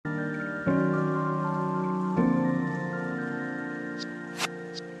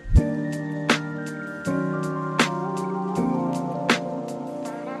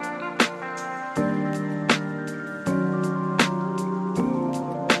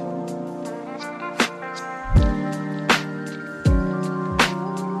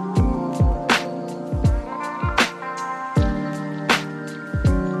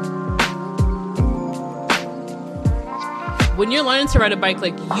when you're learning to ride a bike,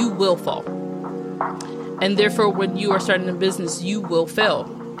 like, you will fall. And therefore, when you are starting a business, you will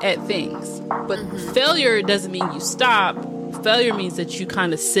fail at things. But failure doesn't mean you stop. Failure means that you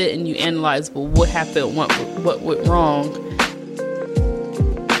kind of sit and you analyze, well, what happened, what went wrong.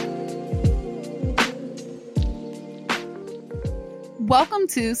 Welcome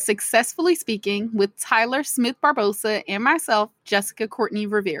to Successfully Speaking with Tyler Smith Barbosa and myself, Jessica Courtney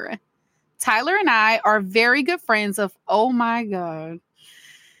Rivera. Tyler and I are very good friends of, 20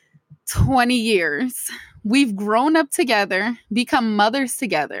 years. We've grown up together, become mothers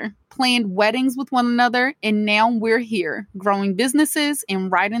together, planned weddings with one another, and now we're here, growing businesses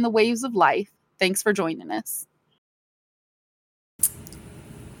and riding the waves of life. Thanks for joining us.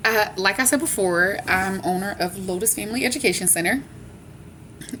 Like I said before, I'm owner of Lotus Family Education Center.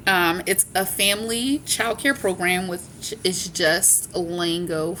 It's a family childcare program, which is just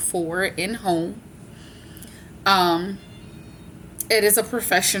lingo for in-home. It is a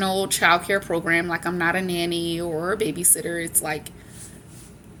professional childcare program. Like, I'm not a nanny or a babysitter.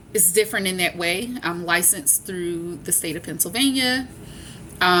 It's different in that way. I'm licensed through the state of Pennsylvania.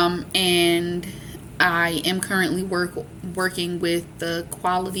 And I am currently working with the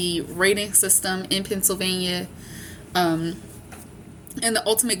quality rating system in Pennsylvania. And the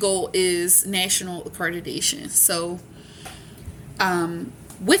ultimate goal is national accreditation. So,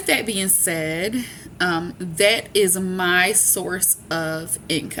 with that being said, that is my source of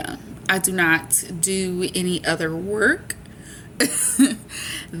income. I do not do any other work.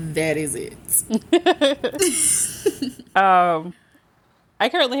 That is it. I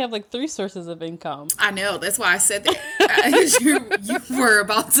currently have like 3 sources of income. I know. That's why I said that. you were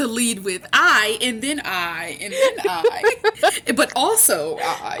about to lead with I, and then I, and then I. But also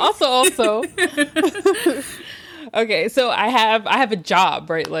I. Also. Okay, so I have a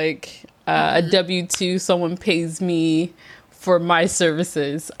job, right? Like a W-2, someone pays me for my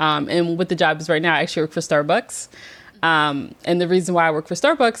services. And what the job is right now, I actually work for Starbucks. And the reason why I work for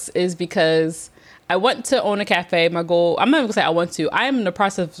Starbucks is because I want to own a cafe. My goal, I'm not going to say I want to. I am in the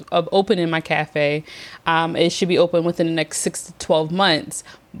process of opening my cafe. It should be open within the next 6 to 12 months.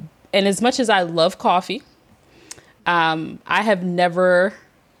 And as much as I love coffee, I have never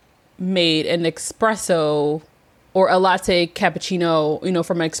made an espresso or a latte cappuccino,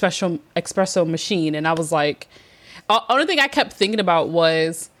 from an espresso machine. And I was like, the only thing I kept thinking about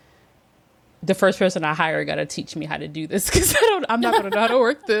was the first person I hire got to teach me how to do this, because I'm not going to know how to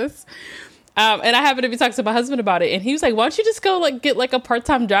work this. And I happened to be talking to my husband about it, and he was like, why don't you just go get like a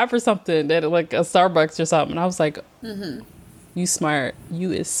part-time job or something at like a Starbucks or something? And I was like, you smart.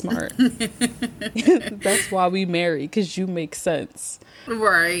 You is smart. That's why we married, because you make sense.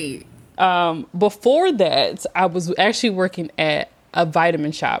 Right. Before that, I was actually working at a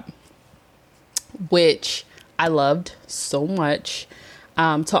vitamin shop, which I loved so much.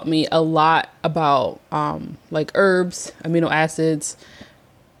 Taught me a lot about like herbs, amino acids,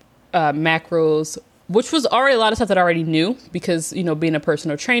 macros, which was already a lot of stuff that I already knew because, being a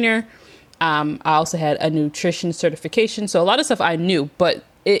personal trainer. I also had a nutrition certification. So a lot of stuff I knew, but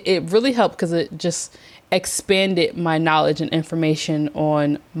it really helped because it just expanded my knowledge and information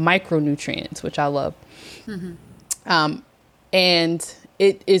on micronutrients, which I love. And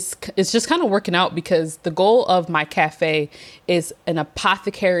it's just kind of working out because the goal of my cafe is an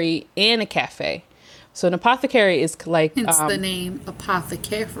apothecary and a cafe. So an apothecary is like... Hence the name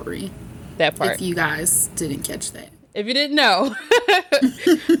apothecary. That part. If you guys didn't catch that. If you didn't know.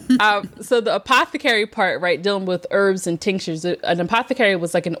 So the apothecary part, right, dealing with herbs and tinctures. An apothecary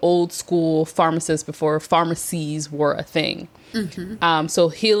was like an old school pharmacist before pharmacies were a thing. So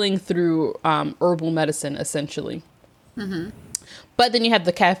healing through herbal medicine, essentially. But then you have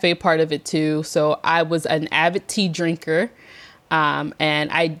the cafe part of it too. So I was an avid tea drinker. And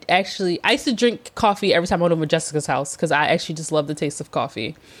I used to drink coffee every time I went over to Jessica's house because I actually just love the taste of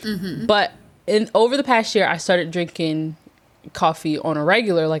coffee. But over the past year, I started drinking coffee on a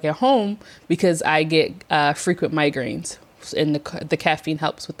regular, like at home, because I get frequent migraines, and the caffeine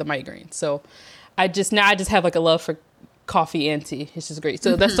helps with the migraines. So I just have like a love for coffee and tea. It's just great.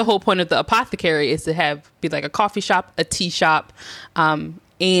 So that's the whole point of the apothecary, is to be like a coffee shop, a tea shop, and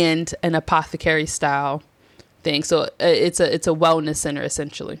an apothecary style thing. So it's a wellness center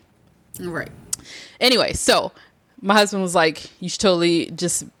essentially. Right. Anyway, so my husband was like, you should totally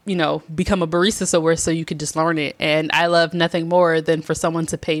just, become a barista somewhere so you could just learn it. And I love nothing more than for someone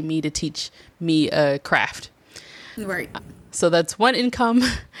to pay me to teach me a craft. Right. So that's one income.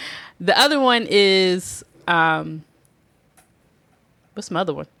 The other one is, what's my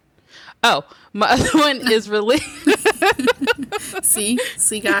other one? Oh, my other one is related. See,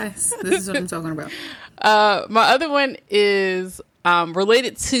 guys, this is what I'm talking about. My other one is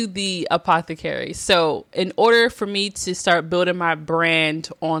related to the apothecary. So in order for me to start building my brand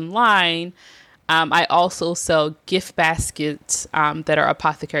online, I also sell gift baskets that are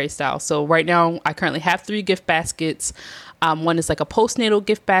apothecary style. So right now I currently have 3 gift baskets. One is like a postnatal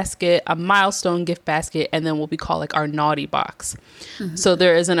gift basket, a milestone gift basket, and then what we call like our naughty box. Mm-hmm. So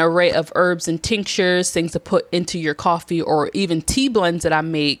there is an array of herbs and tinctures, things to put into your coffee, or even tea blends that I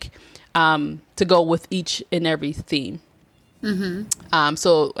make to go with each and every theme. Mm-hmm.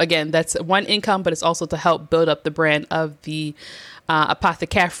 So again, that's one income, but it's also to help build up the brand of the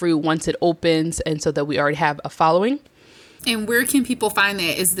apothecary once it opens, and so that we already have a following. And where can people find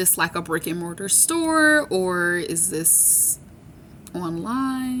that? Is this like a brick and mortar store, or is this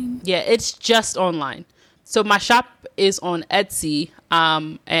online? Yeah, it's just online. So my shop is on Etsy,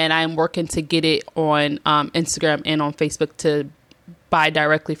 and I'm working to get it on Instagram and on Facebook to buy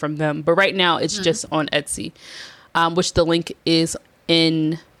directly from them. But right now it's just on Etsy, which the link is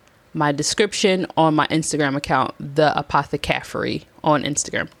in my description on my Instagram account, The Apothecary on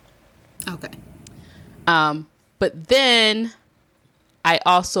Instagram. Okay. But then I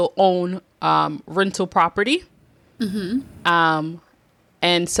also own rental property. Mm-hmm.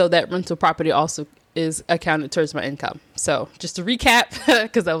 And so that rental property also is accounted towards my income. So just to recap,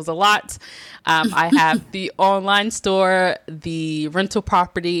 because that was a lot, I have the online store, the rental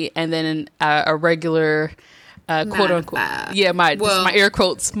property, and then a regular quote unquote. Yeah, my air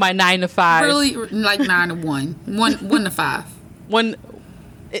quotes, my 9 to 5. Really, like 9 to 1. 1 to 5.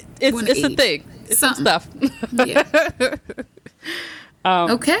 It's a thing. It's some stuff. Yeah.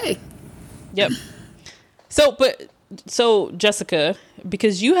 Okay. Yep. So Jessica,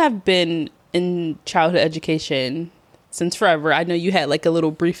 because you have been in childhood education since forever, I know you had like a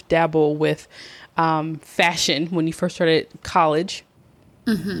little brief dabble with fashion when you first started college.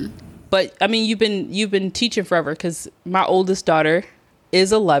 Mm-hmm. But I mean, you've been teaching forever, because my oldest daughter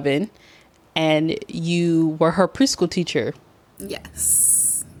is 11, and you were her preschool teacher.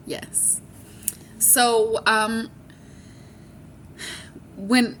 Yes. So,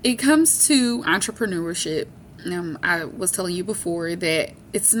 when it comes to entrepreneurship, I was telling you before that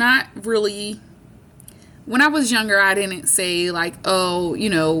it's not really, when I was younger, I didn't say like, oh,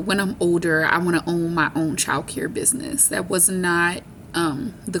 when I'm older, I want to own my own childcare business. That was not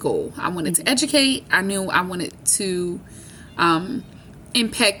the goal. I wanted to educate. I knew I wanted to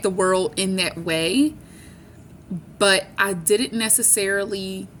impact the world in that way, but I didn't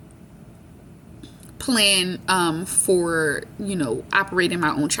necessarily plan for operating my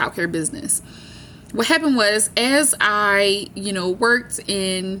own childcare business. What happened was, as I worked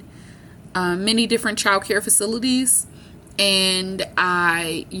in many different childcare facilities, and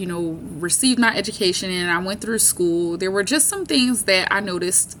I received my education and I went through school, there were just some things that I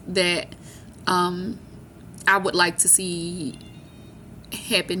noticed that I would like to see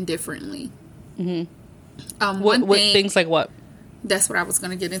happen differently. Mm-hmm. What things like what? That's what I was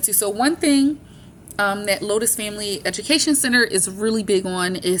going to get into. So one thing that Lotus Family Education Center is really big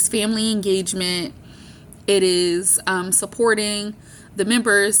on is family engagement. It is supporting the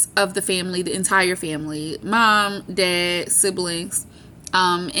members of the family, the entire family, mom, dad, siblings,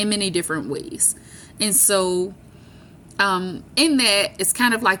 in many different ways. And so in that, it's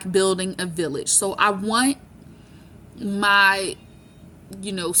kind of like building a village. So I want my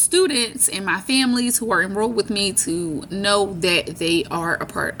students and my families who are enrolled with me to know that they are a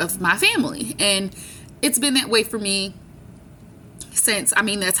part of my family. And it's been that way for me since,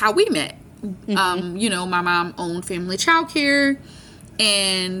 that's how we met. Mm-hmm. My mom owned family childcare,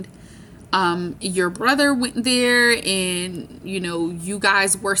 and your brother went there, and you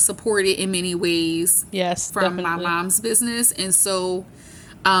guys were supported in many ways. Yes, from definitely. My mom's business. And so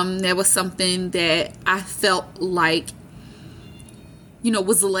that was something that I felt like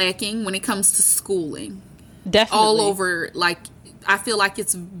was lacking when it comes to schooling. Definitely. All over, like, I feel like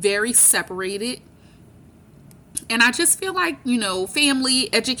it's very separated. And I just feel like, family,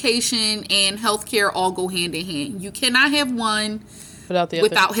 education, and healthcare all go hand in hand. You cannot have one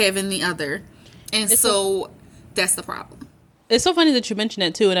without having the other. And that's the problem. It's so funny that you mentioned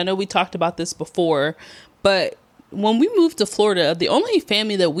that too. And I know we talked about this before, but when we moved to Florida, the only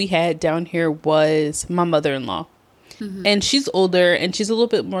family that we had down here was my mother-in-law. Mm-hmm. And she's older and she's a little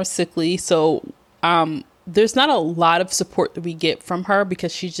bit more sickly. So there's not a lot of support that we get from her,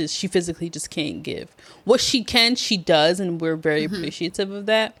 because she physically just can't give. What she can, she does. And we're very appreciative of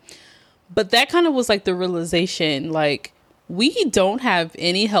that. But that kind of was like the realization, like, we don't have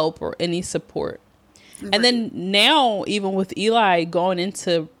any help or any support. Right. And then now, even with Eli going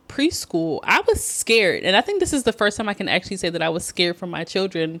into preschool, I was scared. And I think this is the first time I can actually say that I was scared for my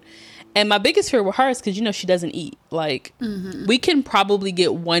children. And my biggest fear with her is because, she doesn't eat. Like, we can probably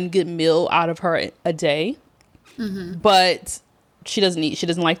get one good meal out of her a day. But she doesn't eat. She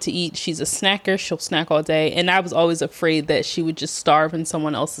doesn't like to eat. She's a snacker. She'll snack all day. And I was always afraid that she would just starve in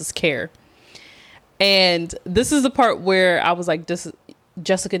someone else's care. And this is the part where I was like,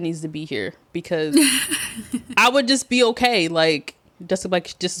 Jessica needs to be here, because I would just be okay. Like, just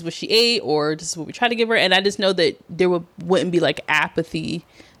like, this is what she ate, or this is what we try to give her. And I just know that there wouldn't be like apathy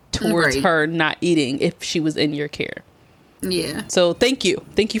towards her not eating if she was in your care. Yeah. So thank you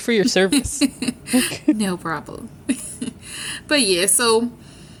for your service. No problem. But yeah, so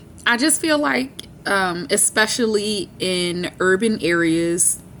I just feel like especially in urban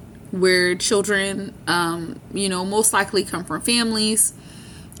areas where children most likely come from families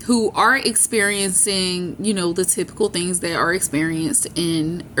who are experiencing the typical things that are experienced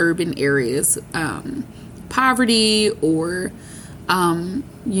in urban areas, poverty, or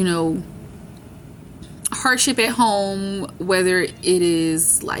hardship at home, whether it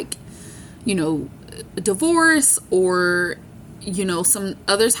is like, divorce, or, some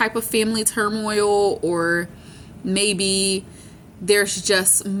other type of family turmoil, or maybe there's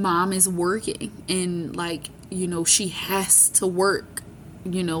just mom is working and like, she has to work,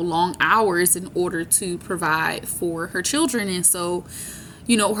 long hours in order to provide for her children. And so,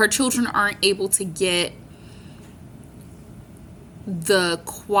 her children aren't able to get the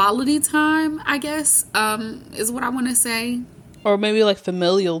quality time, I guess, is what I want to say. Or maybe like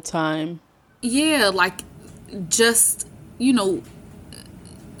familial time. Yeah, like just,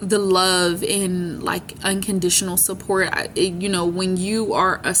 the love and like unconditional support. When you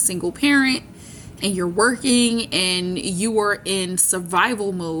are a single parent and you're working and you are in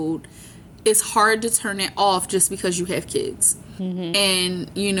survival mode, it's hard to turn it off just because you have kids.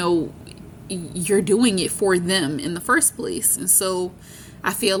 And, you're doing it for them in the first place. And so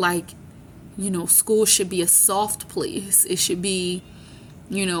I feel like, school should be a soft place. It should be,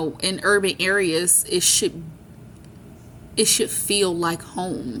 in urban areas, it should feel like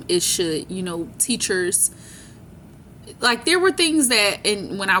home. It should, teachers, like there were things that,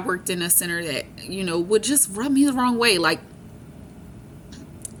 and when I worked in a center that, would just rub me the wrong way. Like,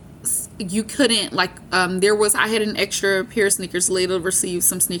 you couldn't, like, I had an extra pair of sneakers. Layla received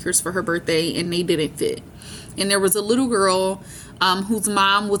some sneakers for her birthday and they didn't fit. And there was a little girl whose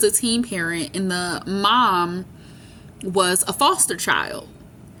mom was a teen parent, and the mom was a foster child.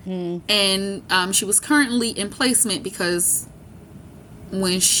 And she was currently in placement because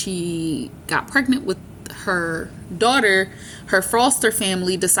when she got pregnant with her daughter, her foster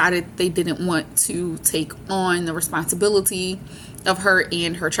family decided they didn't want to take on the responsibility of her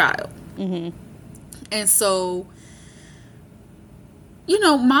and her child. And so,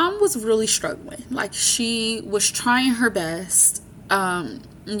 mom was really struggling. Like, she was trying her best, but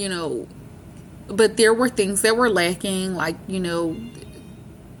there were things that were lacking, like,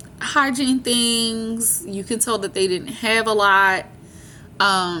 hygiene things. You can tell that they didn't have a lot.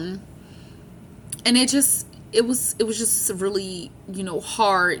 And it was just really,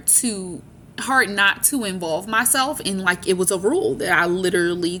 hard not to involve myself in, like, it was a rule that I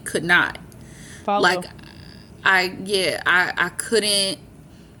literally could not follow. Like, I couldn't,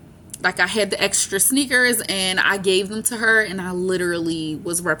 like, I had the extra sneakers and I gave them to her and I literally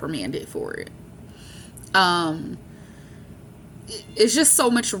was reprimanded for it. It's just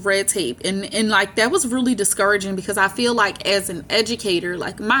so much red tape, and like, that was really discouraging, because I feel like as an educator,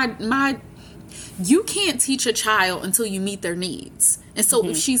 like, you can't teach a child until you meet their needs. And so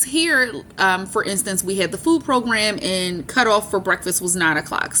if she's here, for instance, we had the food program and cutoff for breakfast was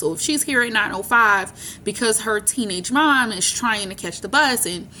 9:00. So if she's here at 9:05 because her teenage mom is trying to catch the bus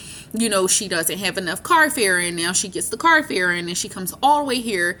and, she doesn't have enough car fare, and now she gets the car fare and she comes all the way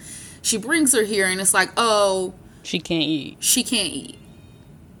here, she brings her here, and it's like, oh, she can't eat. She can't eat.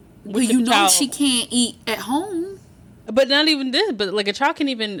 Well, she can't eat at home. But not even this, but like, a child can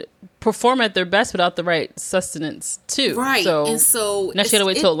even perform at their best without the right sustenance too. Right. And so now she had to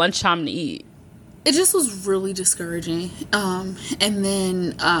wait till lunchtime to eat. It just was really discouraging. And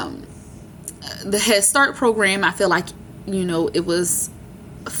then the Head Start program, I feel like, it was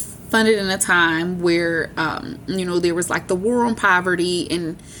funded in a time where, there was like the war on poverty,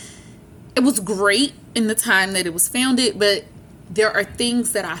 and it was great in the time that it was founded, but there are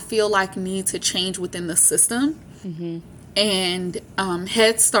things that I feel like need to change within the system. And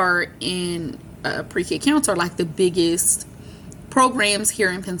Head Start and Pre-K Counts are like the biggest programs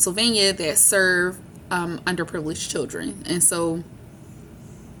here in Pennsylvania that serve underprivileged children. And so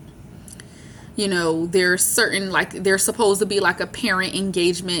There's certain, like, there's supposed to be like a parent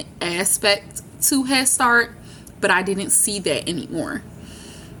engagement aspect to Head Start, but I didn't see that anymore.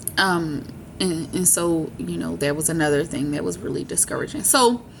 And so, that was another thing that was really discouraging.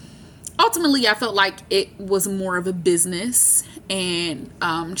 So ultimately, I felt like it was more of a business, and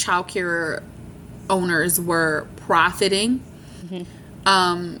childcare owners were profiting.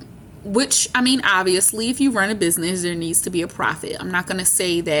 Which, I mean, obviously, if you run a business, there needs to be a profit. I'm not going to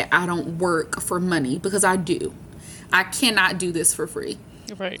say that I don't work for money, because I do. I cannot do this for free.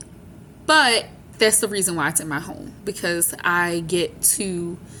 Right. But that's the reason why it's in my home, because I get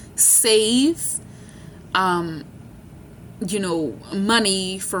to save,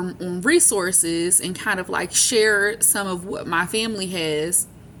 money from resources, and kind of like share some of what my family has,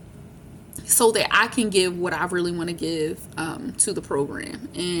 so that I can give what I really want to give to the program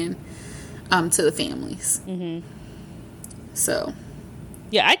and to the families. So,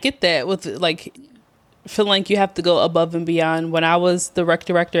 yeah, I get that with like feeling like you have to go above and beyond. When I was the rec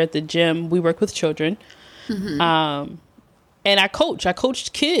director at the gym, we work with children. And I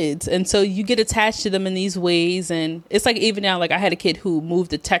coached kids. And so you get attached to them in these ways. And it's like, even now, like, I had a kid who moved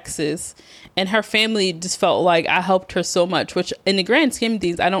to Texas, and her family just felt like I helped her so much, which in the grand scheme of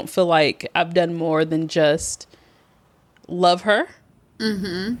things, I don't feel like I've done more than just love her.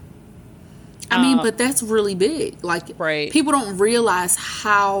 I mean, but that's really big. Like, right. People don't realize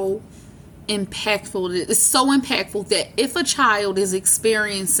how impactful it is. It's so impactful that if a child is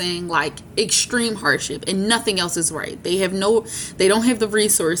experiencing like extreme hardship and nothing else is right, they don't have the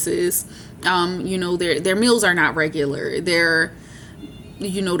resources, their meals are not regular, their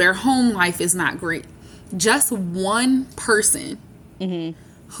home life is not great. Just one person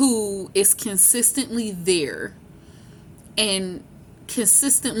who is consistently there and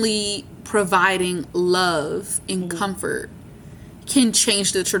consistently providing love and comfort can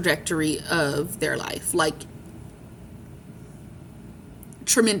change the trajectory of their life, like,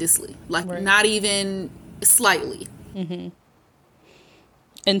 tremendously, like, right. Not even slightly.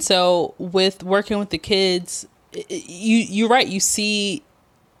 And so with working with the kids, you're right. You see,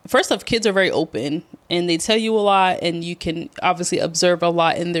 first off, kids are very open, and they tell you a lot, and you can obviously observe a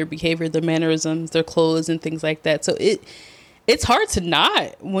lot in their behavior, their mannerisms, their clothes, and things like that. So it's hard to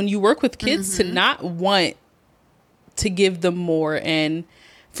not, when you work with kids, to not want to give them more. And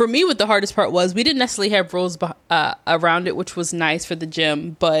for me, what the hardest part was, we didn't necessarily have rules around it, which was nice for the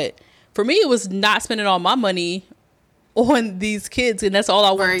gym. But for me, it was not spending all my money on these kids. And that's all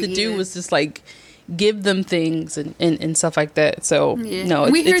I wanted to do, was just like give them things and stuff like that. So no,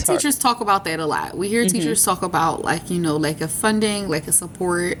 we hear teachers talk about that a lot. We hear teachers talk about like a funding, like a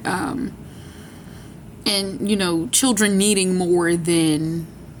support, and children needing more than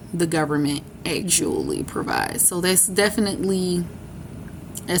the government actually provides. So that's definitely,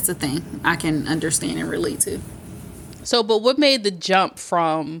 that's the thing I can understand and relate to. So, but what made the jump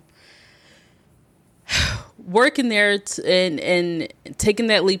from working there and taking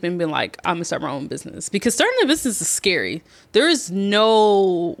that leap and being like, I'm gonna start my own business? Because starting a business is scary. There is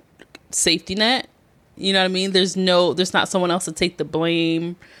no safety net. You know what I mean? There's not someone else to take the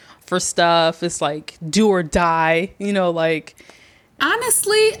blame for stuff. It's like do or die, like.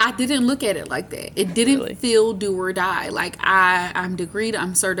 Honestly, I didn't look at it like that. It didn't feel do or die. Like, I'm degreed,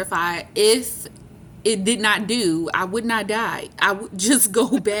 I'm certified. If it did not do, I would not die. I would just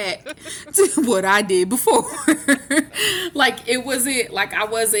go back to what I did before. Like, it wasn't, like, I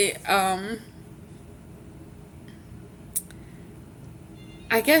wasn't,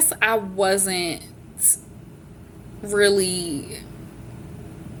 I guess I wasn't really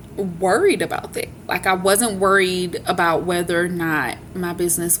worried about that. Like, I wasn't worried about whether or not my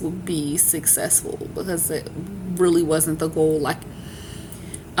business would be successful, because it really wasn't the goal. Like,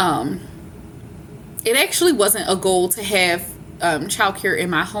 it actually wasn't a goal to have childcare in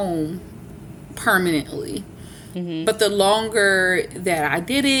my home permanently. But the longer that I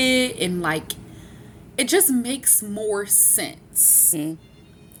did it, and like, it just makes more sense.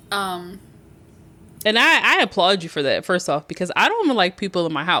 And I applaud you for that, first off, because I don't even like people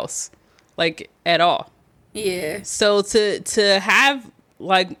in my house, like, at all. Yeah. So to have,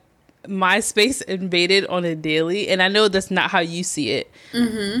 like, my space invaded on a daily, and I know that's not how you see it,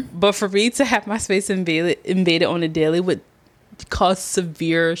 but for me to have my space invaded on a daily would cause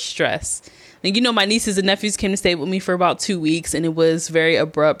severe stress. Like, my nieces and nephews came to stay with me for about 2 weeks, and it was very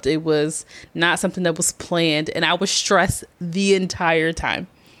abrupt. It was not something that was planned, and I was stressed the entire time.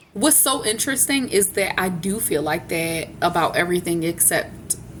 What's so interesting is that I do feel like that about everything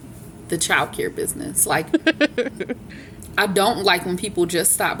except the childcare business. Like, I don't like when people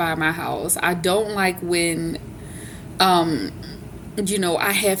just stop by my house. I don't like when you know,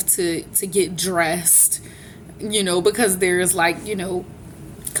 I have to get dressed, you know, because there's like, you know,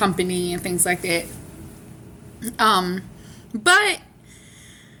 company and things like that. But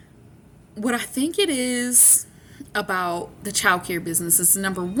what I think it is about the childcare business is,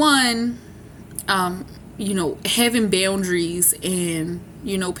 number one, you know, having boundaries and,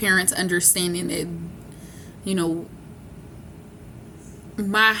 you know, parents understanding that, you know,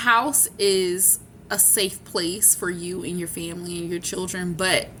 my house is a safe place for you and your family and your children,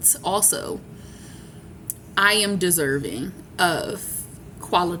 but also I am deserving of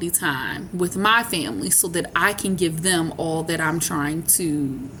quality time with my family so that I can give them all that I'm trying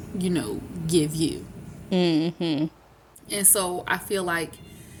to, you know, give you. And so I feel like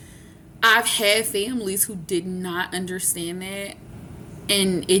I've had families who did not understand that,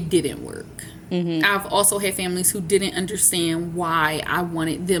 and it didn't work. I've also had families who didn't understand why I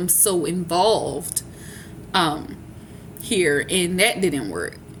wanted them so involved here, and that didn't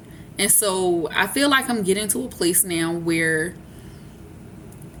work. And so I feel like I'm getting to a place now where,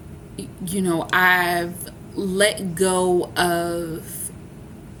 you know, I've let go of,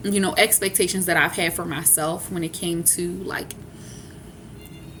 you know, expectations that I've had for myself when it came to like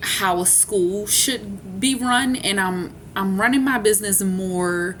how a school should be run, and I'm running my business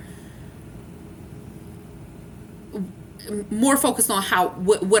more focused on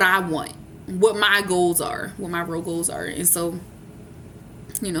what I want, what my goals are, what my real goals are. And so,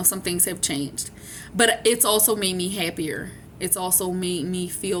 you know, some things have changed, but it's also made me happier. It's also made me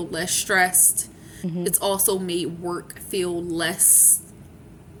feel less stressed. It's also made work feel less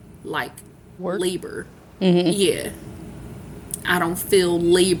like labor. Yeah. I don't feel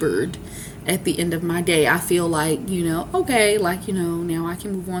labored at the end of my day. I feel like, you know, okay, like, you know, now I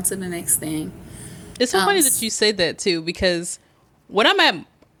can move on to the next thing. It's so funny that you say that too, because when I'm at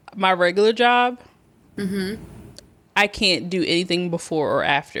my regular job, I can't do anything before or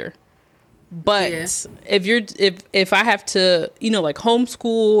after. But if I have to, you know, like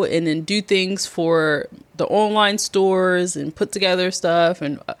homeschool and then do things for the online stores and put together stuff,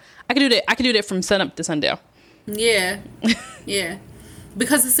 and I can do that from sunup to sundown. Yeah. Yeah.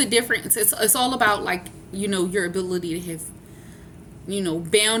 Because it's a difference. It's all about, like, you know, your ability to have, you know,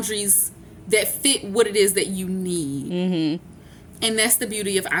 boundaries that fit what it is that you need. And that's the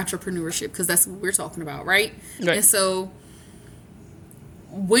beauty of entrepreneurship, because that's what we're talking about, right? And so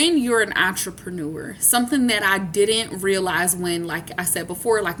when you're an entrepreneur, something that I didn't realize when, like I said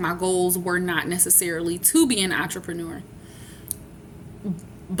before, like my goals were not necessarily to be an entrepreneur,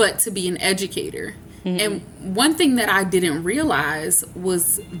 but to be an educator. And one thing that I didn't realize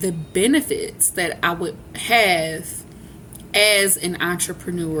was the benefits that I would have as an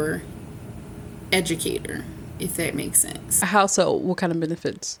entrepreneur educator, if that makes sense. How so? What kind of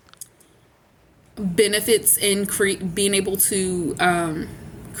benefits? Benefits in being able to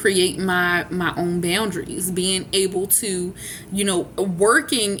create my own boundaries, being able to, you know,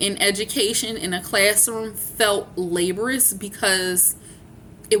 working in education in a classroom felt laborious because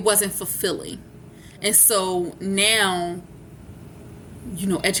it wasn't fulfilling. And so now, you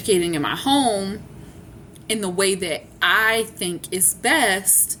know, educating in my home in the way that I think is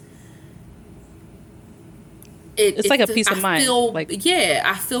best, it's like a peace of mind.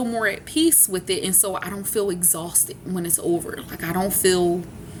 I feel more at peace with it, and so I don't feel exhausted when it's over. Like I don't feel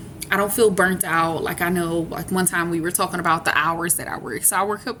burnt out. Like I know, like one time we were talking about the hours that I work. So I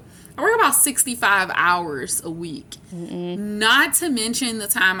work about 65 hours a week. Not to mention the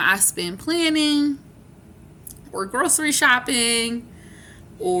time I spend planning or grocery shopping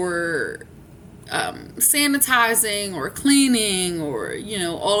or sanitizing or cleaning or, you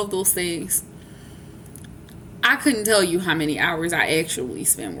know, all of those things. I couldn't tell you how many hours I actually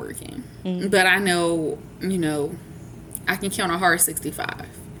spend working. But I know, you know, I can count a hard 65.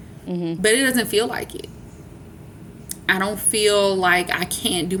 But it doesn't feel like it. I don't feel like I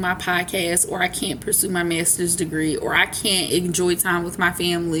can't do my podcast, or I can't pursue my master's degree, or I can't enjoy time with my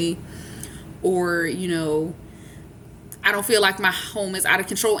family, or, you know, I don't feel like my home is out of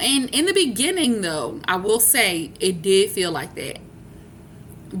control. And in the beginning, though, I will say it did feel like that.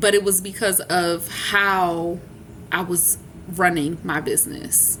 But it was because of how I was running my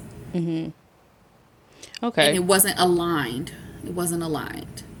business. Okay. And it wasn't aligned.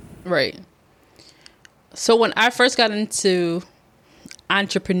 Right. So when I first got into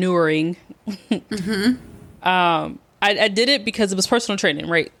entrepreneuring, I did it because it was personal training,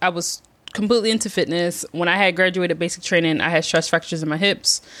 right? I was completely into fitness. When I had graduated basic training, I had stress fractures in my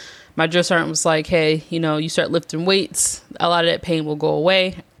hips. My drill sergeant was like, hey, you know, you start lifting weights, a lot of that pain will go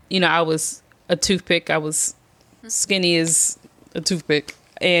away. You know, I was a toothpick. I was skinny as a toothpick.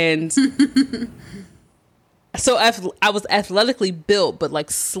 And So I was athletically built, but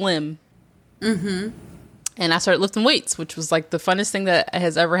like slim. Mm-hmm. And I started lifting weights, which was like the funnest thing that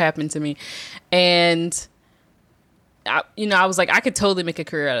has ever happened to me. And I was like, I could totally make a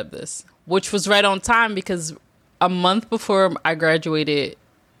career out of this, which was right on time because a month before I graduated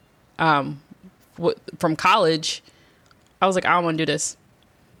from college, I was like, I don't want to do this.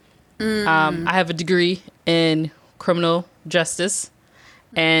 I have a degree in criminal justice,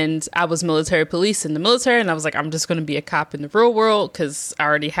 and I was military police in the military, and I was like, I'm just going to be a cop in the real world because I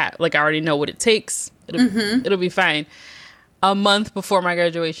already know what it takes. It'll be fine. A month before my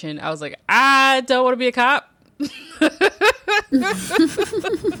graduation, I was like, I don't want to be a cop.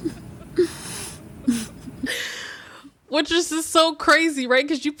 Which is just so crazy, right?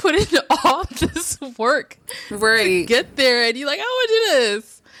 Because you put in all this work to get there, and you're like, I want to do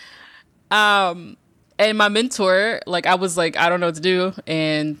this. And my mentor, like, I was like, I don't know what to do,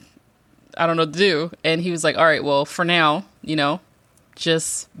 and I don't know what to do. And he was like, all right, well, for now,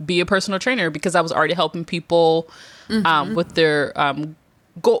 just be a personal trainer, because I was already helping people with their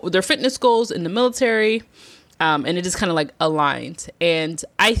their fitness goals in the military. And it just kind of like aligned. And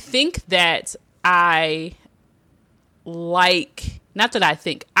I think that I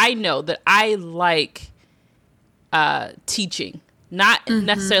know that I like teaching, not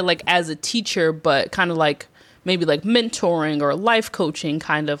necessarily like as a teacher, but kind of like maybe like mentoring or life coaching,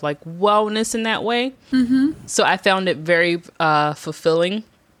 kind of like wellness in that way. Mm-hmm. So I found it very fulfilling.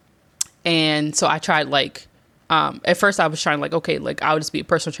 And so I tried like, at first I was trying like, okay, like I'll just be a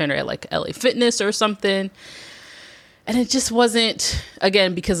personal trainer at like LA Fitness or something. And it just wasn't,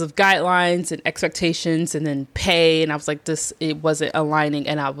 again, because of guidelines and expectations and then pay. And I was like, it wasn't aligning.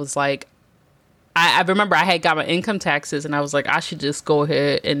 And I was like, I remember I had got my income taxes, and I was like, I should just go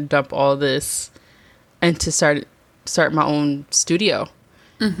ahead and dump all this and to start my own studio.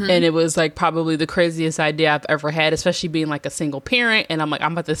 Mm-hmm. And it was like probably the craziest idea I've ever had, especially being like a single parent. And I'm like,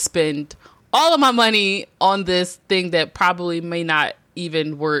 I'm about to spend all of my money on this thing that probably may not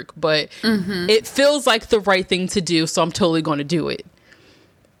even work, but it feels like the right thing to do, so I'm totally going to do it.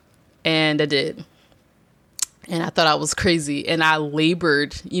 And I did. And I thought I was crazy, and I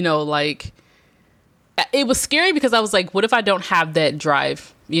labored, like it was scary because I was like, what if I don't have that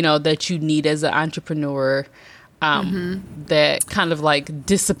drive, that you need as an entrepreneur, that kind of like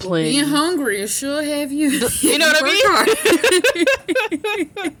discipline. Being hungry, sure have you. You know what I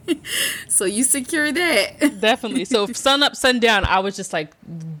mean? So you secure that. Definitely. So sun up, sun down, I was just like,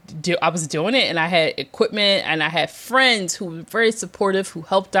 I was doing it, and I had equipment, and I had friends who were very supportive, who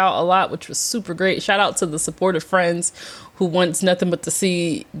helped out a lot, which was super great. Shout out to the supportive friends who wants nothing but to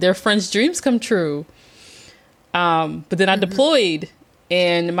see their friends' dreams come true. But then I deployed.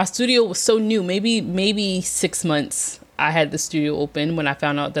 And my studio was so new, maybe 6 months I had the studio open when I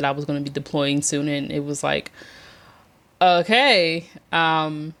found out that I was going to be deploying soon. And it was like, okay,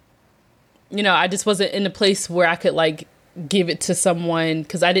 I just wasn't in a place where I could like give it to someone,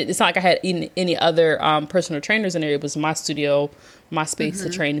 because it's not like I had any other personal trainers in there. It was my studio, my space to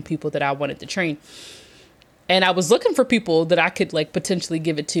train the people that I wanted to train. And I was looking for people that I could like potentially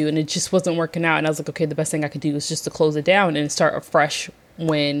give it to, and it just wasn't working out. And I was like, okay, the best thing I could do is just to close it down and start afresh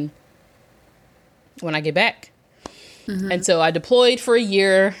when I get back. And so I deployed for a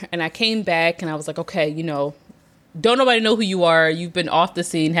year, and I came back, and I was like, okay, don't nobody know who you are. You've been off the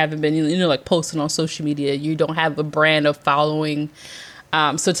scene, haven't been, like posting on social media. You don't have a brand of following.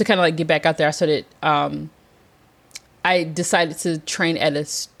 So to kind of like get back out there, I decided to train at a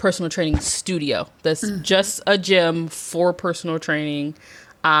personal training studio. That's just a gym for personal training,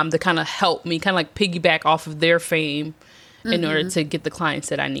 to kind of help me kind of like piggyback off of their fame in order to get the clients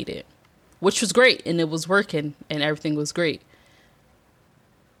that I needed, which was great. And it was working, and everything was great.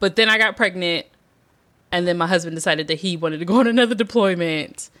 But then I got pregnant, and then my husband decided that he wanted to go on another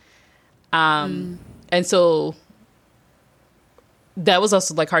deployment. And so that was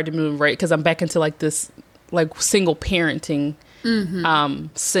also like hard to move, right? Because I'm back into like this like single parenting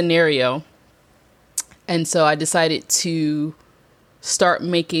scenario. And so I decided to start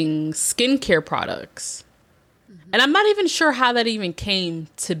making skincare products. And I'm not even sure how that even came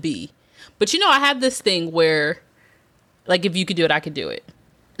to be. But I had this thing where like, if you could do it, I could do it.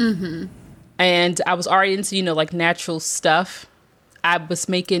 And I was already into, like natural stuff. I was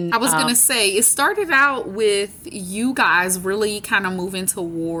going to say, it started out with you guys really kind of moving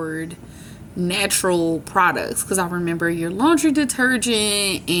toward natural products, because I remember your laundry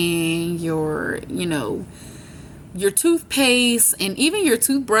detergent and your toothpaste and even your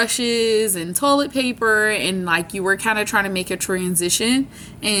toothbrushes and toilet paper, and like you were kind of trying to make a transition.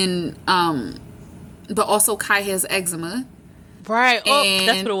 And but also Kai has eczema, Right. Oh,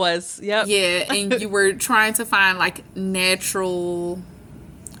 that's And what it was. Yep. yeah, and you were trying to find like natural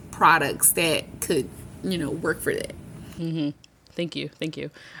products that could, work for that. Thank you. Thank you.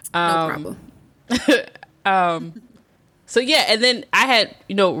 No problem. So yeah, and then I had,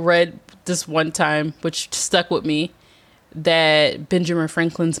 read this one time, which stuck with me, that Benjamin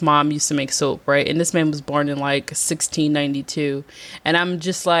Franklin's mom used to make soap, right? And this man was born in like 1692. And I'm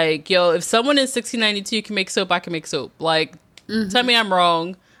just like, yo, if someone in 1692 can make soap, I can make soap. Like, tell me I'm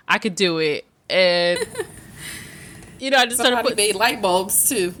wrong. I could do it. And, I just started Somebody made light bulbs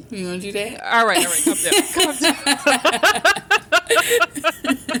too. You want to do that? All right. Calm down.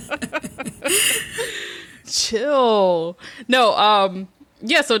 Chill. No,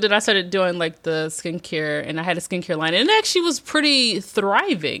 yeah, so then I started doing like the skincare, and I had a skincare line, and it actually was pretty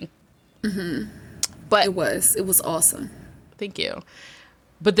thriving. But It was awesome. thank you.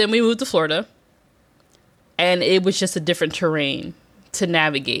 But then we moved to Florida, and it was just a different terrain to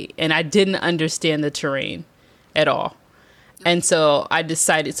navigate, and I didn't understand the terrain at all. And so I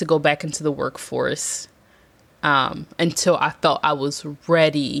decided to go back into the workforce until I felt I was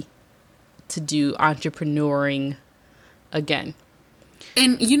ready to do entrepreneuring again.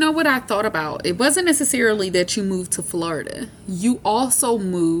 And you know what I thought about? It wasn't necessarily that you moved to Florida. You also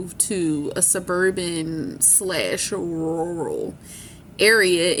moved to a suburban/rural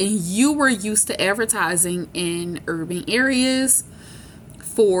area, and you were used to advertising in urban areas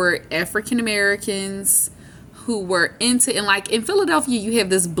for African Americans who were into, and like in Philadelphia, you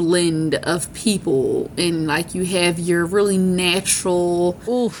have this blend of people, and like you have your really natural,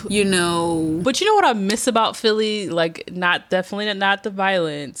 Oof. you know. But you know what I miss about Philly? Like, definitely not the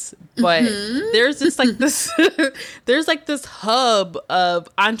violence, but there's this like this, there's like this hub of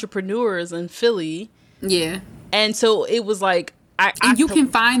entrepreneurs in Philly. Yeah. And so it was like, And you can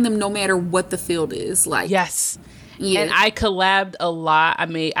find them no matter what the field is. Like, yes. yeah. And I collabed a lot. I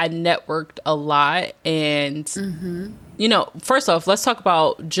networked a lot. And, first off, let's talk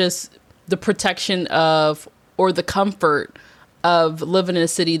about just the protection of, or the comfort of living in a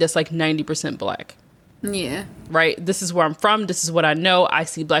city that's like 90% black. Yeah. Right? This is where I'm from. This is what I know. I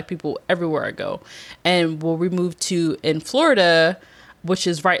see black people everywhere I go. And where we moved to in Florida, which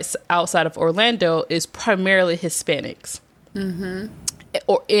is right outside of Orlando, is primarily Hispanics.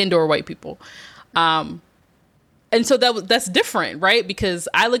 Or white people. And so that's different, right? Because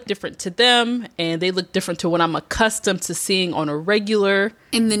I look different to them, and they look different to what I'm accustomed to seeing on a regular.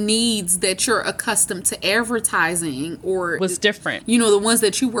 And the needs that you're accustomed to advertising or Was different. The ones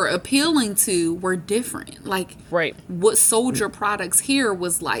that you were appealing to were different. Like, Right. what sold your products here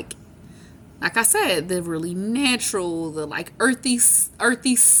was like I said, the really natural, the like earthy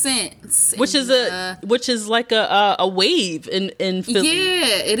scents, Which is like a wave in Philly.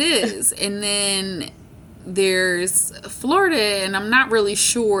 Yeah, it is. And then there's Florida, and I'm not really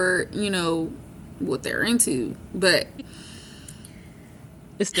sure, what they're into, but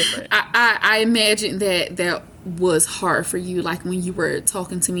It's different. I imagine that was hard for you, like when you were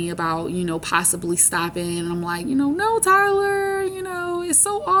talking to me about, possibly stopping, and I'm like, no, Tyler, it's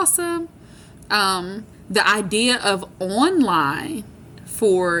so awesome. The idea of online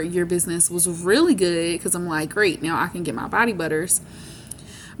for your business was really good, because I'm like, great, now I can get my body butters.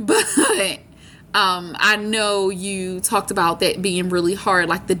 But I know you talked about that being really hard,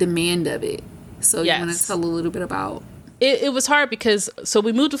 like the demand of it. So Yes. you want to tell a little bit about? It was hard because, so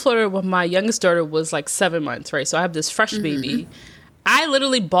we moved to Florida when my youngest daughter was like 7 months, right? So I have this fresh baby. I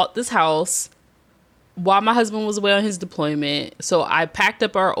literally bought this house while my husband was away on his deployment. So I packed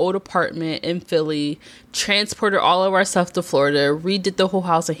up our old apartment in Philly, transported all of our stuff to Florida, redid the whole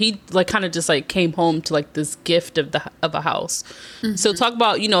house, and he like kind of just like came home to like this gift of a house. So talk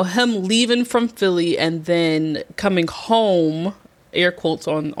about, him leaving from Philly and then coming home, air quotes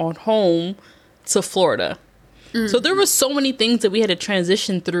on home, to Florida. So there were so many things that we had to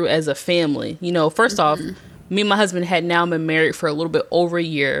transition through as a family. First off, me and my husband had now been married for a little bit over a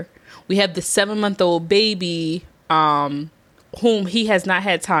year. We have the 7-month-old baby, whom he has not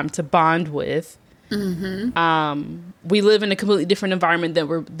had time to bond with. We live in a completely different environment that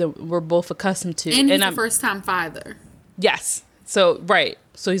we're both accustomed to. And he's a first-time father. Yes. So, right.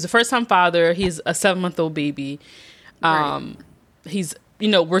 So he's a first-time father. He's a 7-month-old baby. Right. He's,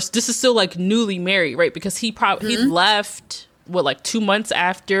 this is still like newly married, right? Because he left, like 2 months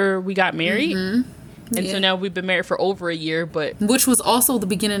after we got married. And so now we've been married for over a year, but... Which was also the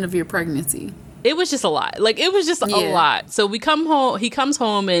beginning of your pregnancy. It was just a lot. Like, it was just a lot. So we come home, he comes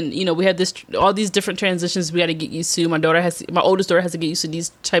home, and, we have all these different transitions we got to get used to. My oldest daughter has to get used to these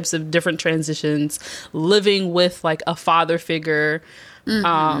types of different transitions. Living with, like, a father figure.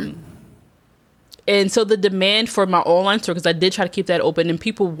 And so the demand for my online store, because I did try to keep that open and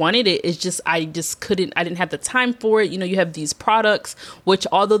people wanted it, is just, I didn't have the time for it. You know, you have these products, which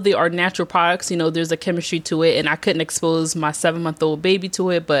although they are natural products, you know, there's a chemistry to it, and I couldn't expose my 7-month-old baby to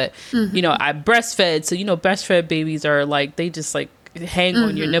it. But, you know, I breastfed. So, you know, breastfed babies are like, they just like hang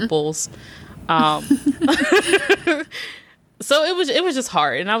on your nipples. So it was just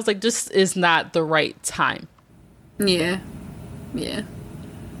hard. And I was like, this is not the right time. Yeah. Yeah.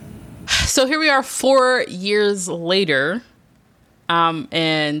 So here we are 4 years later,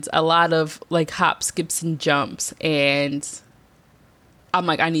 and a lot of like hops, skips, and jumps. And I'm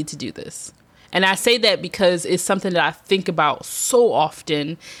like, I need to do this. And I say that because it's something that I think about so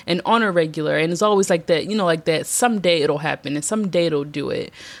often and on a regular. And it's always like that, you know, like that someday it'll happen and someday it'll do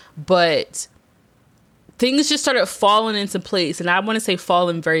it. But things just started falling into place. And I want to say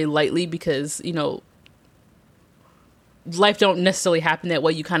falling very lightly because, you know, life don't necessarily happen that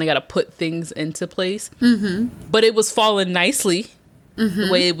way. You kind of got to put things into place. Mm-hmm. But it was falling nicely the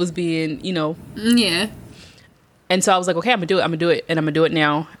way it was being, you know. Yeah. And so I was like, okay, I'm going to do it. And I'm going to do it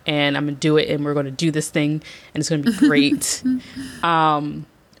now. And I'm going to do it. And we're going to do this thing. And it's going to be great.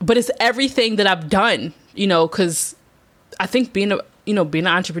 But it's everything that I've done, you know, because I think being an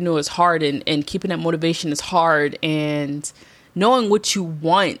entrepreneur is hard, and keeping that motivation is hard. And knowing what you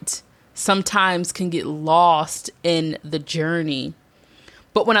want sometimes can get lost in the journey.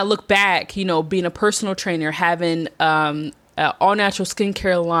 But when I look back, you know, being a personal trainer, having an all natural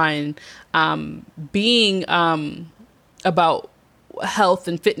skincare line, being about health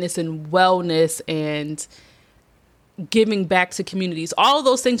and fitness and wellness and giving back to communities, all of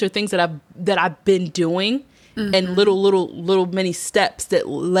those things are things that I've been doing, and little many steps that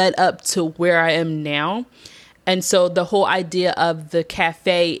led up to where I am now. And so the whole idea of the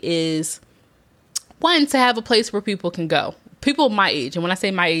cafe is, one, to have a place where people can go. People my age. And when I say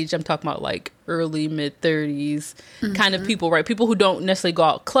my age, I'm talking about like early, mid-30s kind of people, right? People who don't necessarily go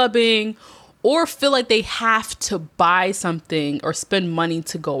out clubbing or feel like they have to buy something or spend money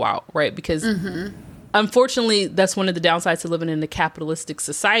to go out, right? Because unfortunately, that's one of the downsides to living in a capitalistic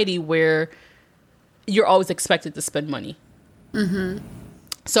society where you're always expected to spend money.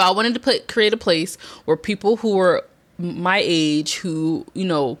 So I wanted to create a place where people who were my age, who, you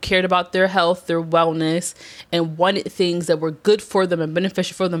know, cared about their health, their wellness, and wanted things that were good for them and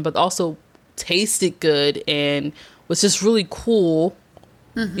beneficial for them, but also tasted good and was just really cool,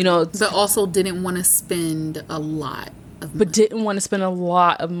 you know. But also didn't want to spend a lot of money. But didn't want to spend a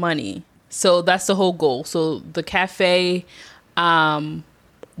lot of money. So that's the whole goal. So the cafe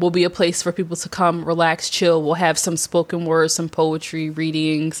will be a place for people to come, relax, chill. We'll have some spoken words, some poetry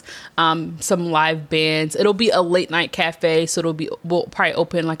readings, some live bands. It'll be a late night cafe, so we'll probably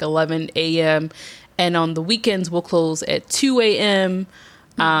open like 11 a.m. And on the weekends, we'll close at 2 a.m.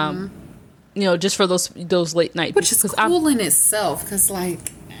 You know, just for those late night. Which is cool in itself, because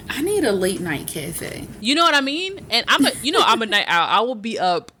like, I need a late night cafe. You know what I mean? And I'm a night owl. I will be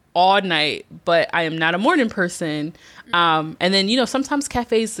up all night, but I am not a morning person. And then, you know, sometimes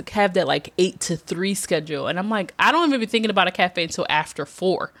cafes have that like 8 to 3 schedule. And I'm like, I don't even be thinking about a cafe until after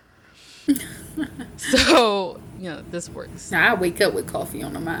 4. So, you know, this works. Now I wake up with coffee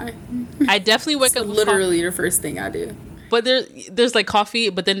on the mind. I definitely wake up with literally the first thing I do. But there's like coffee,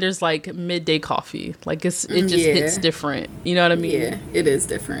 but then there's like midday coffee. Like it just hits different. You know what I mean? Yeah, it is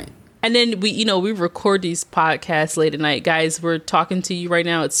different. And then we record these podcasts late at night. Guys, we're talking to you right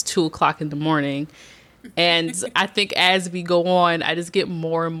now. It's 2:00 in the morning. And I think as we go on, I just get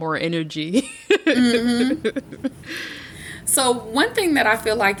more and more energy. So one thing that I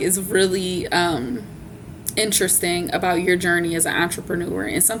feel like is really interesting about your journey as an entrepreneur,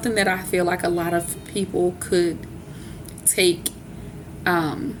 and something that I feel like a lot of people could take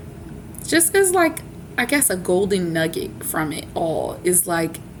just as like, I guess, a golden nugget from it all, is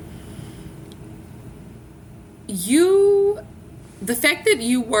like the fact that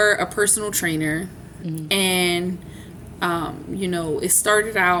you were a personal trainer, and you know, it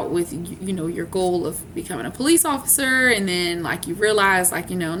started out with, you know, your goal of becoming a police officer, and then like you realized like,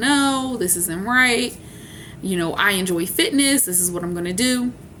 you know, no, this isn't right, you know, I enjoy fitness, this is what I'm gonna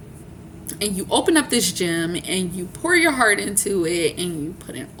do. And you open up this gym and you pour your heart into it and you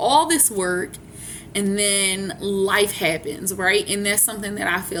put in all this work, and then life happens, right? And that's something that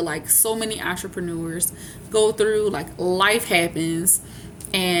I feel like so many entrepreneurs go through. Like, life happens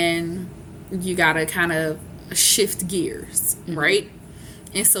and you gotta kind of shift gears, right?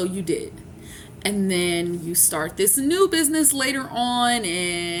 And so you did. And then you start this new business later on,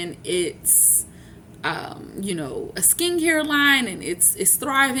 and it's you know, a skincare line, and it's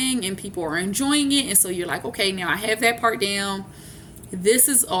thriving and people are enjoying it. And so you're like, okay, now I have that part down. This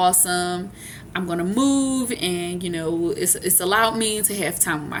is awesome. I'm going to move, and, it's allowed me to have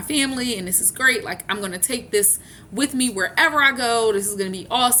time with my family, and this is great. Like, I'm going to take this with me wherever I go. This is going to be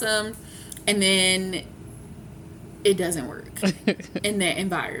awesome. And then it doesn't work in that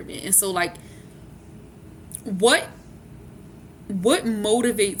environment. And so, like, what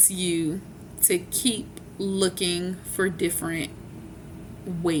motivates you to keep looking for different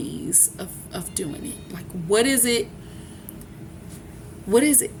ways of doing it? Like, what is it?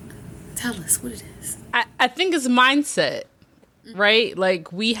 Tell us what it is. I think it's mindset, right?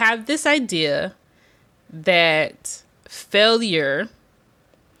 Like, we have this idea that failure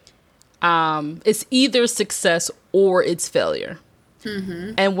is either success or it's failure.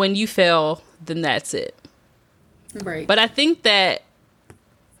 Mm-hmm. And when you fail, then that's it. Right. But I think that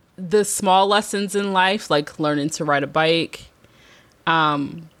the small lessons in life, like learning to ride a bike,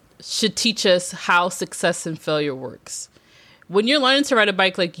 should teach us how success and failure works. When you're learning to ride a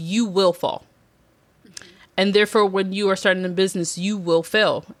bike, like, you will fall. And therefore, when you are starting a business, you will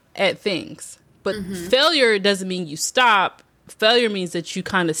fail at things. But failure doesn't mean you stop. Failure means that you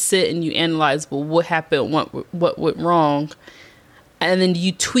kind of sit and you analyze, well, what happened, what went wrong? And then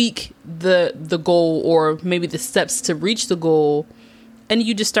you tweak the goal, or maybe the steps to reach the goal, and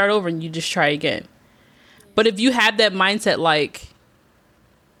you just start over and you just try again. But if you have that mindset, like,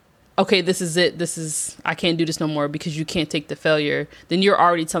 okay, this is it. I can't do this no more, because you can't take the failure. Then you're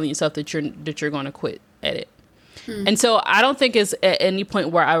already telling yourself that you're going to quit at it. And so I don't think it's at any point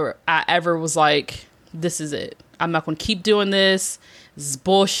where I ever was like, this is it. I'm not going to keep doing this. This is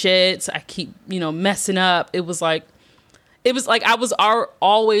bullshit. I keep, messing up. It was like I was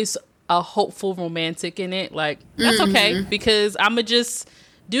always a hopeful romantic in it. Like, that's okay, because I'm going to just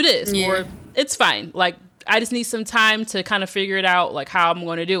do this, or it's fine. Like, I just need some time to kind of figure it out, like, how I'm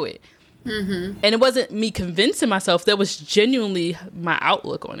going to do it. And it wasn't me convincing myself. That was genuinely my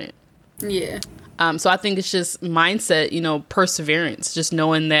outlook on it. Yeah. So I think it's just mindset, perseverance, just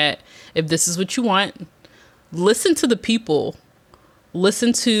knowing that if this is what you want, listen to the people,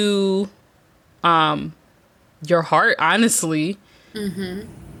 listen to your heart, honestly.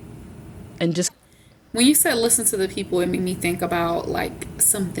 And just. When you said listen to the people, it made me think about, like,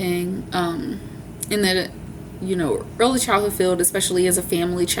 something in the early childhood field, especially as a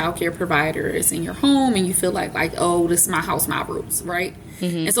family childcare provider. Is in your home, and you feel like, oh, this is my house, my rules, right?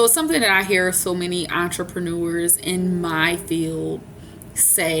 And so it's something that I hear so many entrepreneurs in my field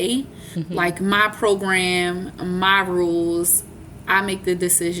say, like, my program, my rules, I make the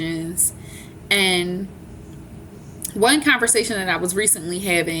decisions. And one conversation that I was recently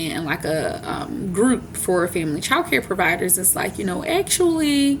having in, like, a group for family childcare providers is like,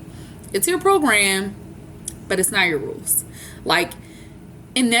 actually, it's your program, but it's not your rules. Like,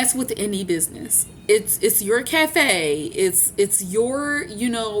 and that's with any business. It's your cafe. It's your,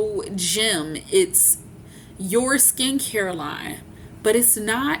 gym. It's your skincare line, but it's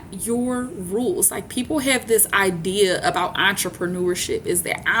not your rules. Like, people have this idea about entrepreneurship is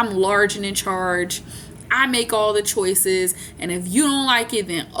that I'm large and in charge. I make all the choices, and if you don't like it,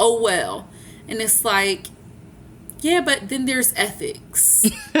 then oh well. And it's like, yeah, but then there's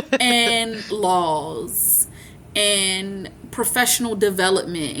ethics and laws and professional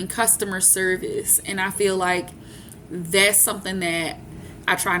development and customer service. And I feel like that's something that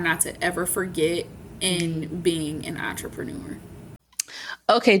I try not to ever forget in being an entrepreneur.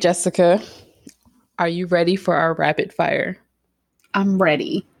 Okay, Jessica, are you ready for our rapid fire? I'm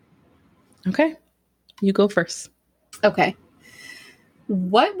ready. Okay, you go first. Okay.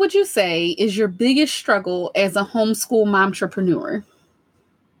 What would you say is your biggest struggle as a homeschool momtrepreneur?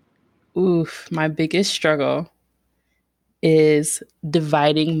 Oof, my biggest struggle is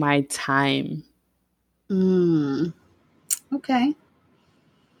dividing my time. Okay.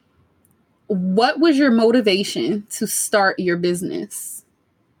 What was your motivation to start your business?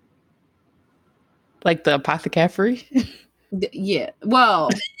 Like the apothecary? Yeah. Well,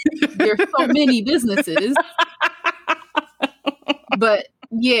 there's so many businesses. But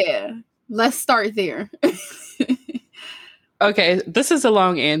yeah, let's start there. Okay, this is a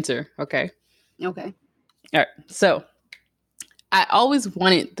long answer. Okay. Okay. All right. So I always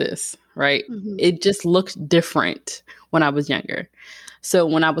wanted this, right? It just looked different when I was younger. So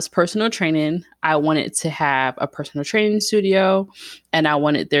when I was personal training, I wanted to have a personal training studio, and I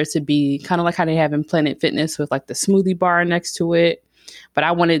wanted there to be kind of like how they have in Planet Fitness with like the smoothie bar next to it. But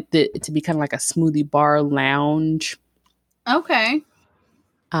I wanted it to be kind of like a smoothie bar lounge. Okay.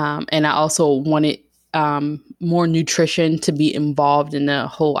 And I also wanted more nutrition to be involved in the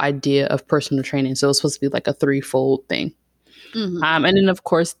whole idea of personal training. So it was supposed to be like a threefold thing. And then, of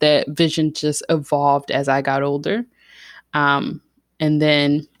course, that vision just evolved as I got older. And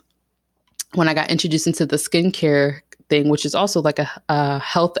then when I got introduced into the skincare thing, which is also like a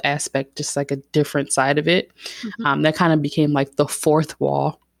health aspect, just like a different side of it, that kind of became like the fourth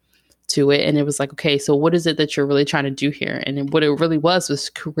wall to it. And it was like, okay, so what is it that you're really trying to do here? And what it really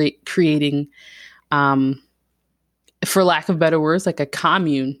was creating, for lack of better words, like a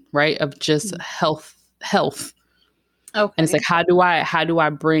commune, right, of just health. Okay. And it's like, how do I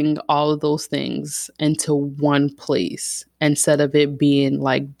bring all of those things into one place instead of it being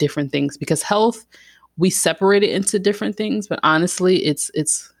like different things? Because health, we separate it into different things, but honestly,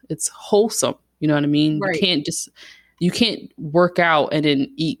 it's wholesome. You know what I mean? Right. You can't work out and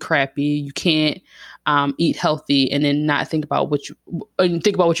then eat crappy. You can't eat healthy and then not think about what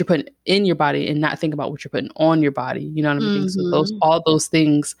you're putting in your body and not think about what you're putting on your body. You know what I mean? So all those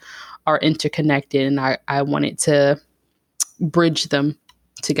things are interconnected, and I wanted to bridge them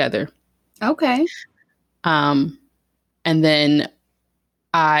together. Okay. And then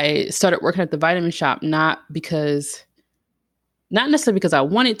I started working at the vitamin shop, not necessarily because I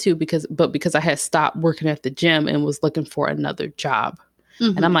wanted to, but because I had stopped working at the gym and was looking for another job.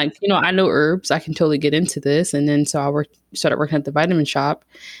 And I'm like, I know herbs, I can totally get into this. And then so I started working at the vitamin shop,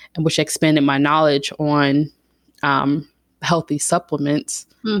 and which expanded my knowledge on healthy supplements.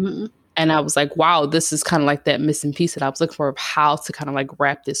 And I was like, wow, this is kind of like that missing piece that I was looking for, of how to kind of like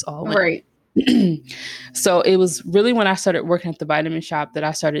wrap this all in. Right. So it was really when I started working at the vitamin shop that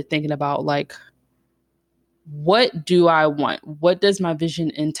I started thinking about, like, what do I want? What does my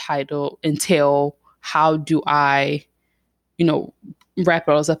vision entail? How do I, wrap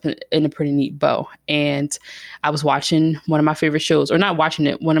it all up in a pretty neat bow? And I was watching one of my favorite shows, or not watching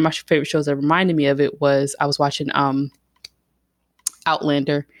it. One of my favorite shows that reminded me of it was I was watching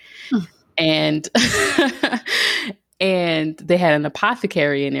Outlander, and and they had an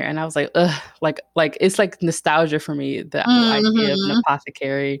apothecary in there, and I was like, ugh, like it's like nostalgia for me, the idea of an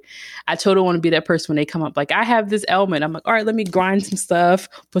apothecary. I totally want to be that person when they come up, like, I have this ailment. I'm like, all right, let me grind some stuff,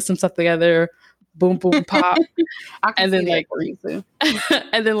 put some stuff together, boom, boom, pop, and then like,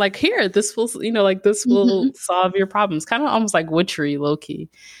 and then like, here, this will, this will solve your problems. Kind of almost like witchery, low key,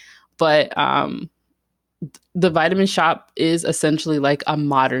 but the vitamin shop is essentially like a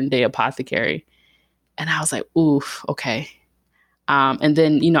modern day apothecary. And I was like, oof, okay. And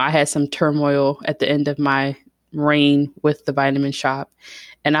then, I had some turmoil at the end of my reign with the vitamin shop.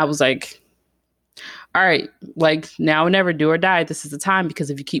 And I was like, all right, like, now or never, do or die. This is the time, because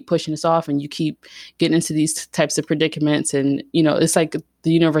if you keep pushing this off and you keep getting into these types of predicaments, and, it's like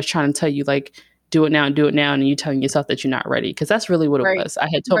the universe trying to tell you, like, do it now, and you're telling yourself that you're not ready. Because that's really what it was. I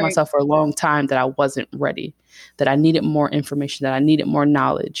had told myself for a long time that I wasn't ready, that I needed more information, that I needed more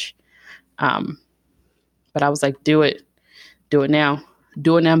knowledge. But I was like, do it now,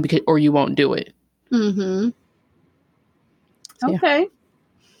 because, or you won't do it. So, okay.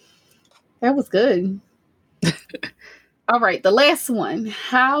 That was good. All right. The last one.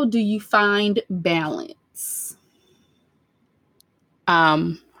 How do you find balance?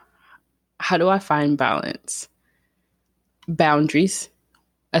 How do I find balance? Boundaries,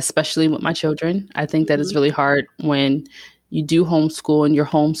 especially with my children. I think that is really hard when you do homeschool and you're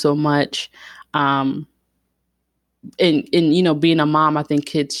home so much. And being a mom, I think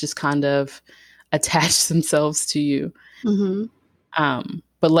kids just kind of attach themselves to you.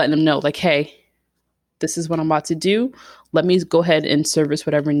 But letting them know, like, hey, this is what I'm about to do. Let me go ahead and service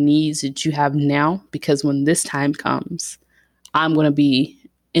whatever needs that you have now, because when this time comes, I'm going to be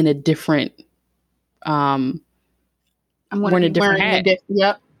in a different, I'm going to be wearing a different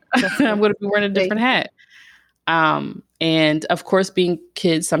hat. I'm going to be wearing a different hat. And of course, being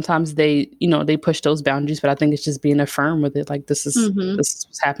kids, sometimes they push those boundaries, but I think it's just being firm with it. Like, this is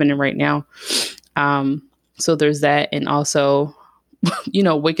what's happening right now. So there's that. And also,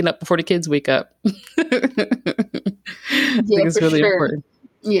 waking up before the kids wake up. I think it's really important.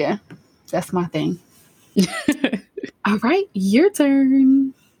 Yeah, that's my thing. All right, your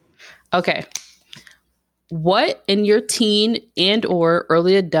turn. Okay. What in your teen and or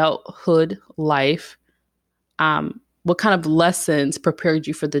early adulthood life, what kind of lessons prepared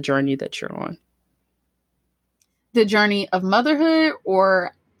you for the journey that you're on? The journey of motherhood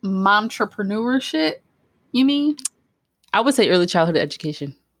or momtrepreneurship, you mean? I would say early childhood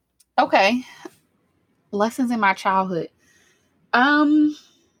education. Okay. Lessons in my childhood. I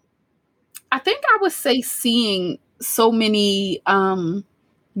think I would say seeing so many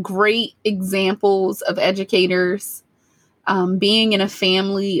great examples of educators, being in a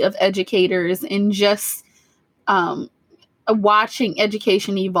family of educators, and just watching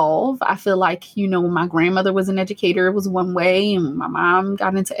education evolve. I feel like, when my grandmother was an educator, it was one way, and when my mom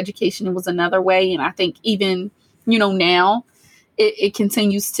got into education, it was another way. And I think even, now it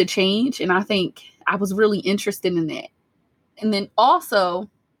continues to change. And I think I was really interested in that. And then also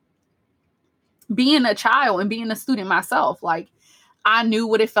being a child and being a student myself, like I knew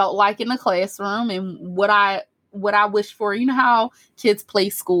what it felt like in the classroom and what I wished for. You know how kids play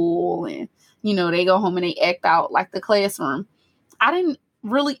school and, they go home and they act out like the classroom. I didn't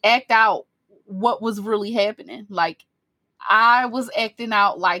really act out what was really happening. Like I was acting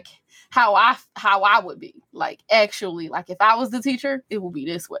out like how I would be. Like actually, like if I was the teacher, it would be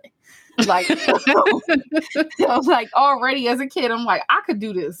this way. Like I was like already as a kid, I'm like, I could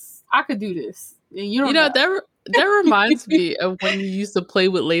do this. And you don't know. That reminds me of when you used to play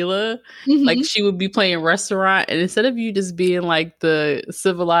with Layla. Mhm. Like she would be playing restaurant, and instead of you just being like the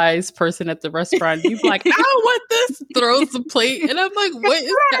civilized person at the restaurant, you'd be like, I don't want this, throws the plate, and I'm like, what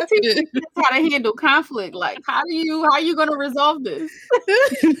is happening? That's how to handle conflict. Like how are you gonna resolve this?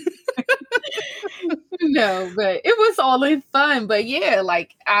 No, but it was all in fun. But yeah,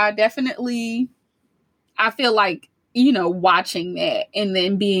 like I feel like, watching that and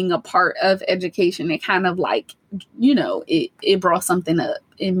then being a part of education, it kind of like, it brought something up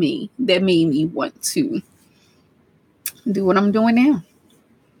in me that made me want to do what I'm doing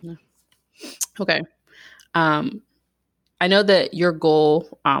now. Okay. I know that your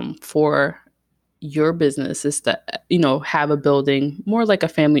goal for your business is to, have a building more like a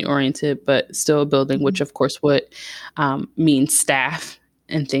family oriented, but still a building, Mm-hmm. which of course would mean staff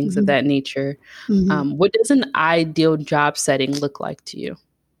and things of that nature. Mm-hmm. What does an ideal job setting look like to you?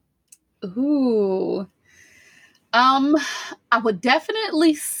 Ooh. I would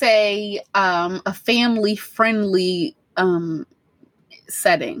definitely say a family friendly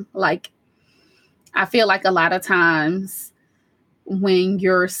setting. Like I feel like a lot of times when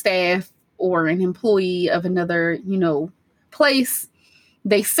your staff or an employee of another, place,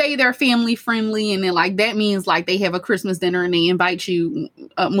 they say they're family friendly, and then like that means like they have a Christmas dinner and they invite you,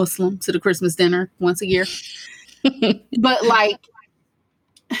 a Muslim, to the Christmas dinner once a year. But like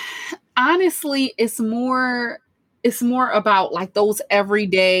honestly, it's more about like those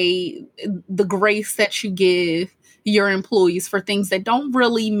everyday, the grace that you give your employees for things that don't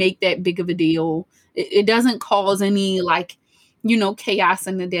really make that big of a deal. It doesn't cause any like, chaos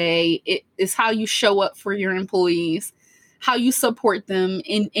in the day. It's how you show up for your employees, how you support them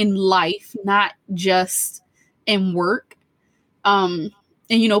in life, not just in work. And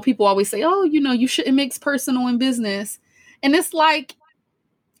people always say, oh, you shouldn't mix personal and business. And it's like,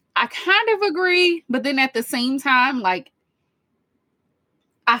 I kind of agree, but then at the same time, like,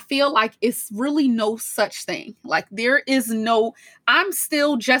 I feel like it's really no such thing. Like I'm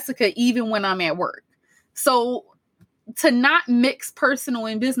still Jessica even when I'm at work. So to not mix personal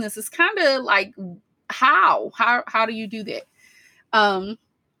and business is kind of like, how do you do that? And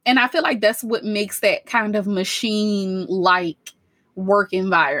I feel like that's what makes that kind of machine like work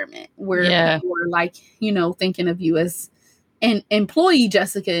environment where people are like, thinking of you as an employee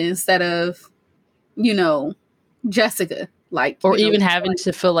Jessica instead of, Jessica. Like, or even having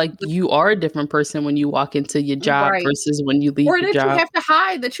to feel like you are a different person when you walk into your job versus when you leave your job. Or that you have to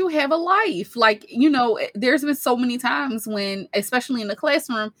hide that you have a life. Like, there's been so many times when, especially in the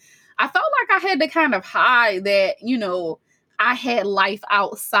classroom, I felt like I had to kind of hide that, I had life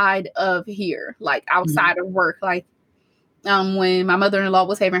outside of here, like outside of work. Like, when my mother-in-law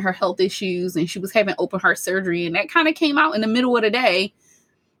was having her health issues and she was having open heart surgery, and that kind of came out in the middle of the day.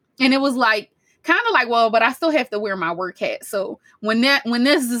 And it was like, kind of like, well, but I still have to wear my work hat. So when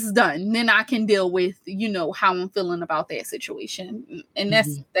this is done, then I can deal with, how I'm feeling about that situation. And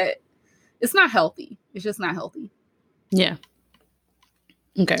that's that. It's not healthy. It's just not healthy. Yeah.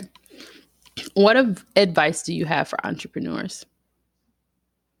 Okay. What advice do you have for entrepreneurs?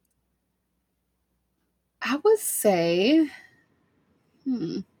 I would say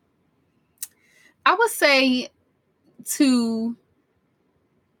to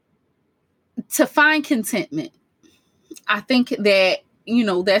find contentment. I think that,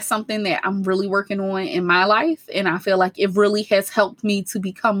 that's something that I'm really working on in my life. And I feel like it really has helped me to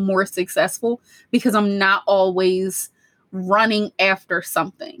become more successful because I'm not always running after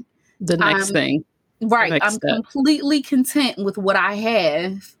something. The next thing. Right. I'm completely content with what I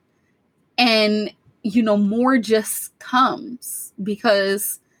have. And, more just comes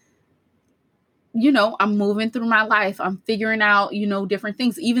because, I'm moving through my life. I'm figuring out, different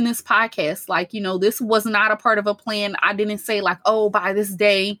things. Even this podcast, like, this was not a part of a plan. I didn't say like, oh, by this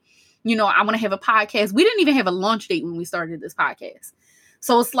day, I want to have a podcast. We didn't even have a launch date when we started this podcast.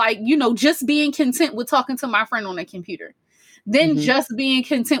 So it's like, just being content with talking to my friend on a computer, then just being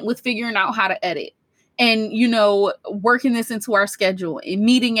content with figuring out how to edit. and, working this into our schedule and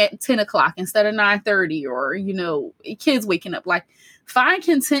meeting at 10 o'clock instead of 9:30, or, kids waking up. Like, find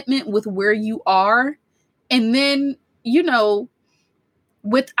contentment with where you are. And then,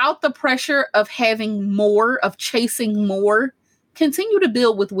 without the pressure of having more, of chasing more, continue to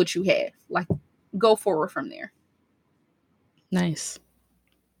build with what you have. Like, go forward from there. Nice.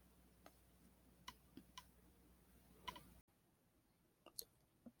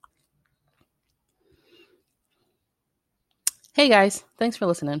 Hey guys, thanks for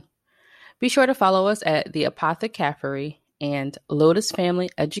listening. Be sure to follow us at The Apothecary and Lotus Family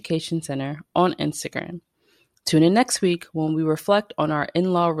Education Center on Instagram. Tune in next week when we reflect on our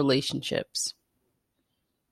in-law relationships.